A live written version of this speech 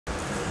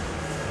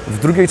W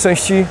drugiej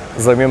części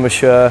zajmiemy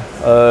się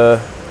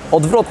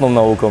odwrotną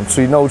nauką,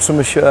 czyli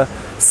nauczymy się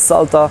z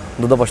salta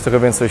dodawać trochę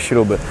więcej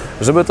śruby.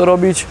 Żeby to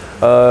robić,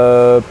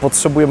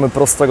 potrzebujemy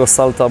prostego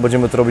salta,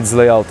 będziemy to robić z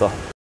layouta.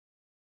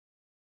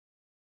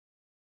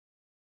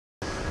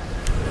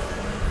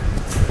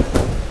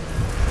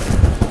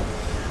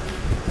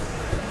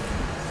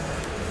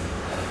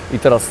 I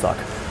teraz tak,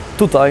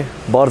 tutaj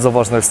bardzo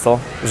ważne jest to,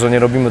 że nie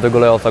robimy tego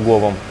layouta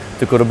głową,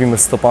 tylko robimy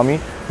stopami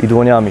i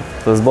dłoniami.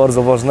 To jest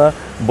bardzo ważne,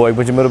 bo jak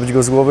będziemy robić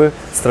go z głowy,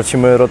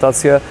 stracimy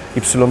rotację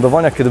i przy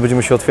lądowaniach, kiedy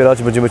będziemy się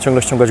otwierać, będziemy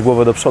ciągle ściągać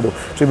głowę do przodu.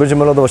 Czyli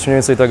będziemy lądować mniej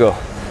więcej tego.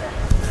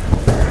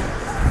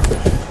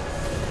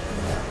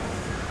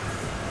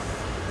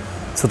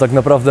 Co tak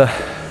naprawdę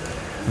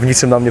w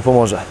niczym nam nie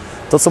pomoże.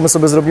 To, co my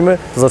sobie zrobimy,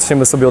 to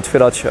zaczniemy sobie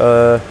otwierać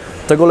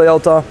tego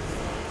layouta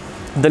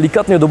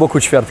delikatnie do boku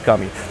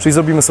ćwiartkami. Czyli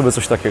zrobimy sobie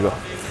coś takiego.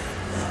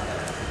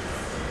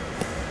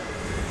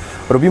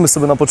 Robimy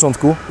sobie na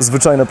początku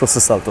zwyczajne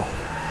proste salto.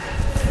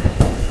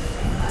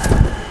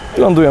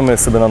 I lądujemy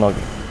sobie na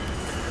nogi.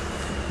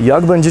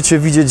 Jak będziecie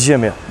widzieć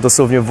ziemię,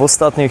 dosłownie w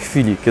ostatniej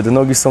chwili, kiedy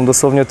nogi są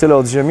dosłownie tyle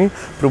od ziemi,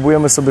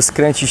 próbujemy sobie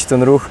skręcić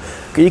ten ruch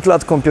i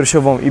klatką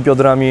piersiową, i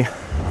biodrami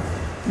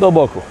do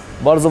boku.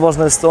 Bardzo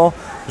ważne jest to,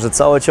 że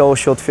całe ciało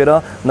się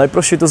otwiera.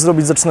 Najprościej to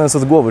zrobić zaczynając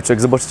od głowy, czyli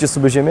jak zobaczycie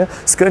sobie ziemię,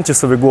 skręćcie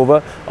sobie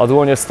głowę, a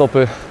dłonie,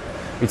 stopy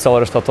i cała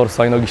reszta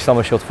torsa i nogi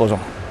same się otworzą.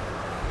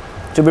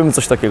 Czyli robimy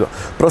coś takiego.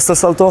 Proste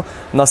salto,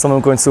 na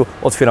samym końcu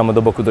otwieramy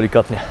do boku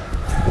delikatnie.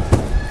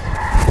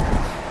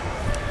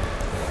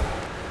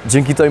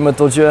 Dzięki tej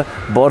metodzie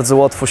bardzo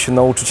łatwo się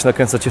nauczyć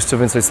nakręcać jeszcze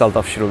więcej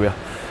salta w śrubie.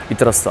 I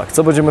teraz tak,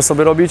 co będziemy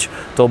sobie robić?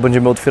 To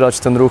będziemy otwierać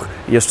ten ruch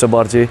jeszcze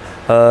bardziej,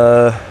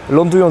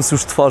 lądując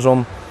już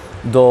twarzą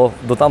do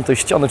tamtej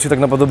ściany, czyli tak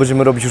naprawdę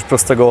będziemy robić już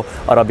prostego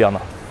arabiana.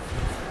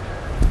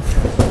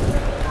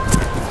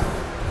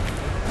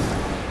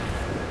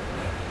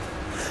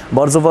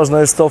 Bardzo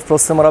ważne jest to w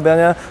prostym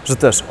arabianie, że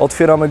też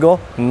otwieramy go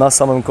na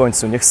samym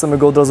końcu. Nie chcemy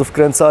go od razu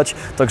wkręcać,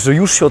 także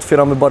już się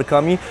otwieramy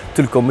barkami,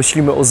 tylko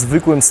myślimy o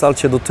zwykłym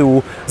salcie do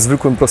tyłu,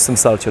 zwykłym prostym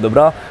salcie,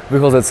 dobra?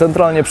 Wychodzę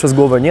centralnie przez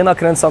głowę, nie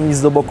nakręcam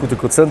nic do boku,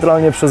 tylko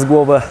centralnie przez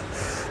głowę.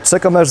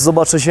 Czekam, aż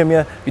zobaczę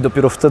ziemię i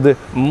dopiero wtedy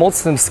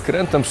mocnym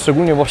skrętem,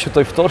 szczególnie właśnie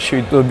tutaj w torsie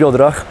i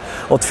biodrach,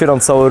 otwieram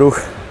cały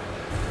ruch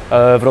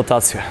w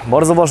rotację.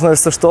 Bardzo ważne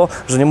jest też to,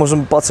 że nie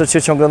możemy patrzeć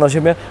się ciągle na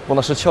ziemię, bo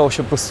nasze ciało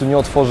się po prostu nie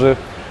otworzy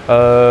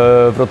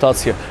w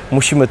rotację.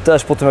 Musimy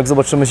też po tym, jak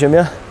zobaczymy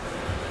ziemię,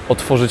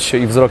 otworzyć się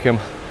i wzrokiem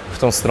w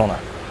tą stronę.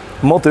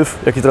 Motyw,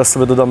 jaki teraz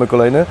sobie dodamy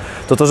kolejny,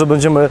 to to, że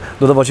będziemy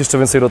dodawać jeszcze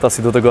więcej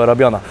rotacji do tego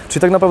arabiana.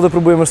 Czyli tak naprawdę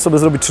próbujemy sobie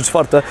zrobić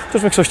 3/4, to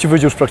w większości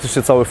wyjdzie już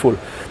praktycznie cały full.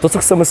 To, co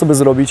chcemy sobie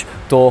zrobić,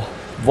 to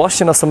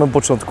właśnie na samym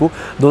początku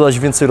dodać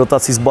więcej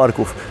rotacji z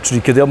barków.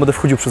 Czyli kiedy ja będę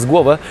wchodził przez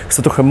głowę,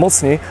 chcę trochę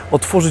mocniej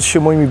otworzyć się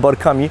moimi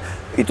barkami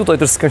i tutaj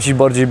też skręcić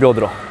bardziej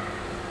biodro.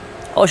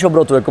 Oś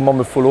obrotu, jaką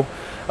mamy w fullu,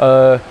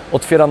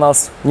 otwiera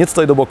nas nie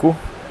tutaj do boku,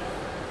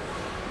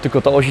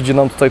 tylko ta oś idzie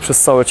nam tutaj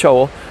przez całe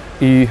ciało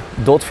i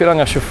do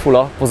otwierania się w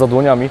fulla poza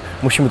dłoniami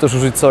musimy też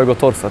użyć całego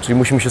torsa, czyli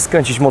musimy się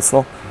skręcić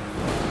mocno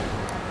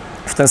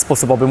w ten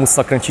sposób, aby móc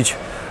nakręcić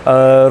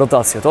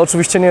rotację. To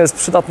oczywiście nie jest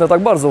przydatne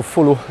tak bardzo w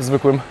fullu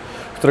zwykłym,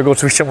 którego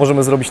oczywiście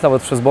możemy zrobić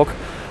nawet przez bok,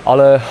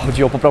 ale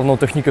chodzi o poprawną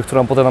technikę,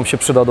 która potem nam się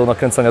przyda do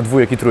nakręcania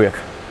dwójek i trójek.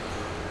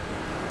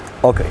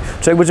 Ok,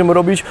 czy jak będziemy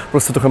robić? Po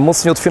prostu trochę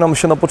mocniej otwieramy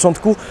się na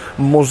początku.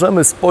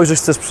 Możemy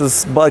spojrzeć też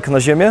przez bark na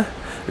ziemię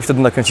i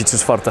wtedy nakręcić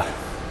 3/4.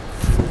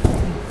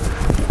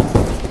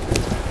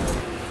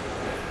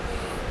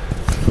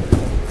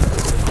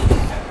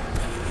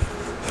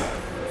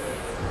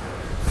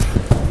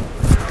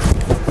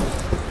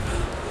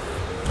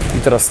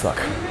 I teraz tak.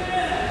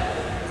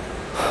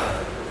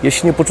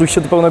 Jeśli nie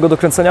poczuliście do pełnego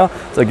dokręcenia,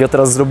 tak jak ja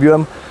teraz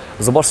zrobiłem,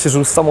 zobaczcie, że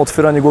już samo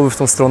otwieranie głowy w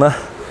tą stronę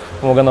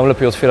pomaga nam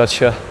lepiej otwierać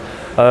się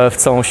w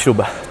całą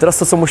śrubę. Teraz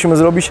to, co musimy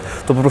zrobić,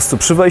 to po prostu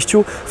przy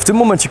wejściu, w tym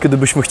momencie, kiedy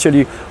byśmy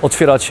chcieli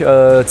otwierać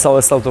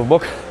całe salto w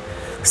bok,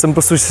 chcemy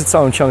po prostu się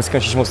całym ciałem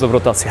skręcić mocno w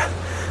rotację.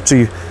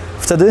 Czyli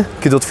wtedy,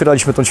 kiedy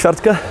otwieraliśmy tą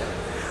ćwiartkę,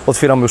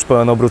 otwieramy już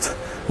pełen obrót,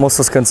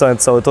 mocno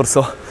skręcając całe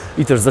torso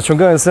i też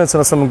zaciągając ręce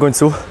na samym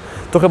końcu,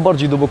 trochę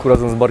bardziej do boku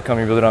razem z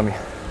barkami i biodrami.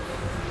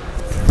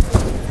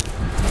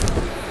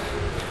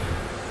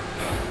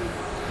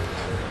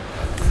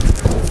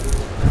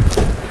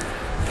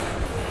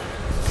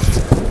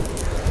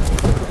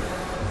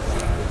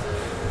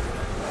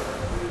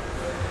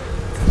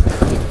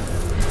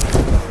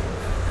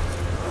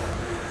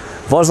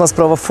 Ważna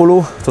sprawa w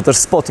fullu to też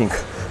spotting,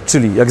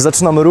 czyli jak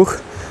zaczynamy ruch,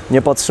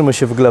 nie patrzymy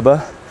się w glebę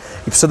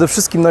i przede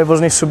wszystkim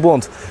najważniejszy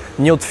błąd,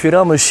 nie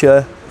otwieramy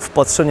się w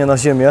patrzenie na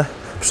ziemię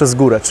przez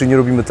górę, czyli nie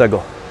robimy tego.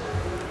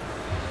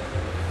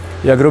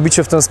 Jak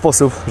robicie w ten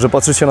sposób, że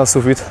patrzycie na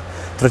sufit,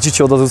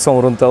 tracicie od razu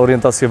całą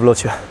orientację w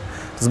locie.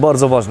 To jest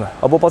bardzo ważne.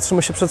 Albo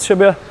patrzymy się przed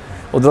siebie,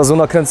 od razu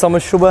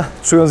nakręcamy śrubę,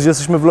 czując, że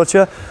jesteśmy w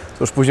locie,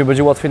 to już później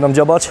będzie łatwiej nam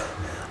dziabać.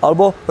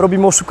 Albo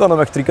robimy oszukaną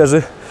jak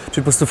trickerzy, czyli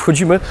po prostu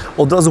wchodzimy,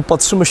 od razu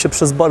patrzymy się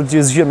przez bark, gdzie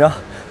jest ziemia,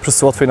 przez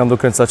co łatwiej nam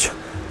dokręcać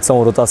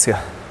całą rotację.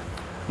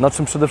 Na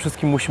czym przede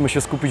wszystkim musimy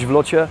się skupić w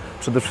locie?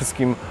 Przede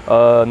wszystkim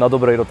na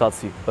dobrej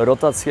rotacji.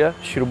 Rotację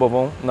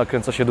śrubową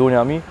nakręca się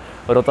dłoniami,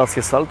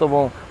 rotację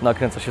saltową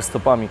nakręca się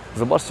stopami.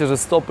 Zobaczcie, że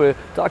stopy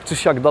tak czy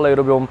siak dalej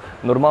robią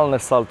normalne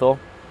salto,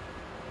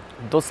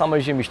 do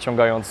samej ziemi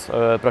ściągając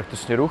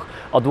praktycznie ruch,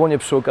 a dłonie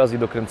przy okazji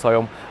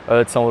dokręcają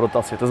całą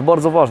rotację. To jest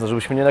bardzo ważne,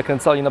 żebyśmy nie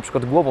nakręcali na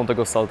przykład głową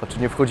tego salta, czy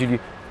nie wchodzili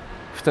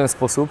w ten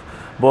sposób,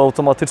 bo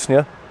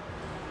automatycznie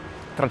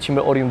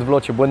tracimy orient w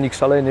locie, błędnik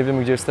szaleje, nie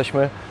wiemy gdzie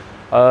jesteśmy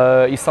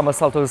i same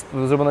salto jest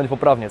zrobione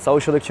niepoprawnie.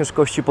 Cały środek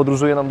ciężkości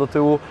podróżuje nam do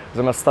tyłu,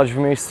 zamiast stać w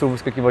miejscu,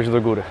 wyskakiwać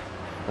do góry.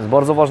 Więc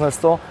bardzo ważne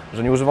jest to,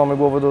 że nie używamy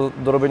głowy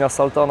do robienia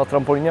salta na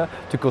trampolinie,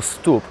 tylko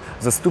stóp.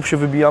 Ze stóp się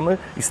wybijamy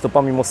i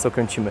stopami mocno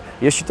kręcimy.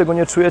 Jeśli tego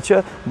nie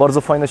czujecie,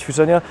 bardzo fajne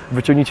ćwiczenie,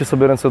 wyciągnijcie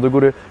sobie ręce do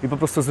góry i po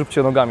prostu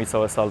zróbcie nogami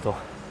całe salto.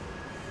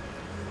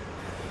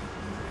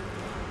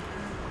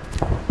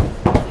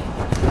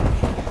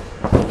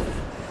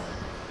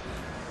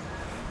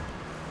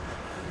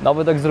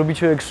 Nawet jak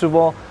zrobicie je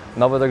krzywo,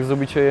 nawet jak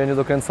zrobicie je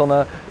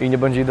niedokręcone i nie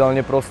będzie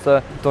idealnie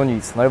proste, to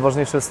nic.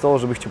 Najważniejsze jest to,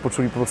 żebyście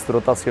poczuli po prostu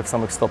rotację w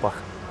samych stopach.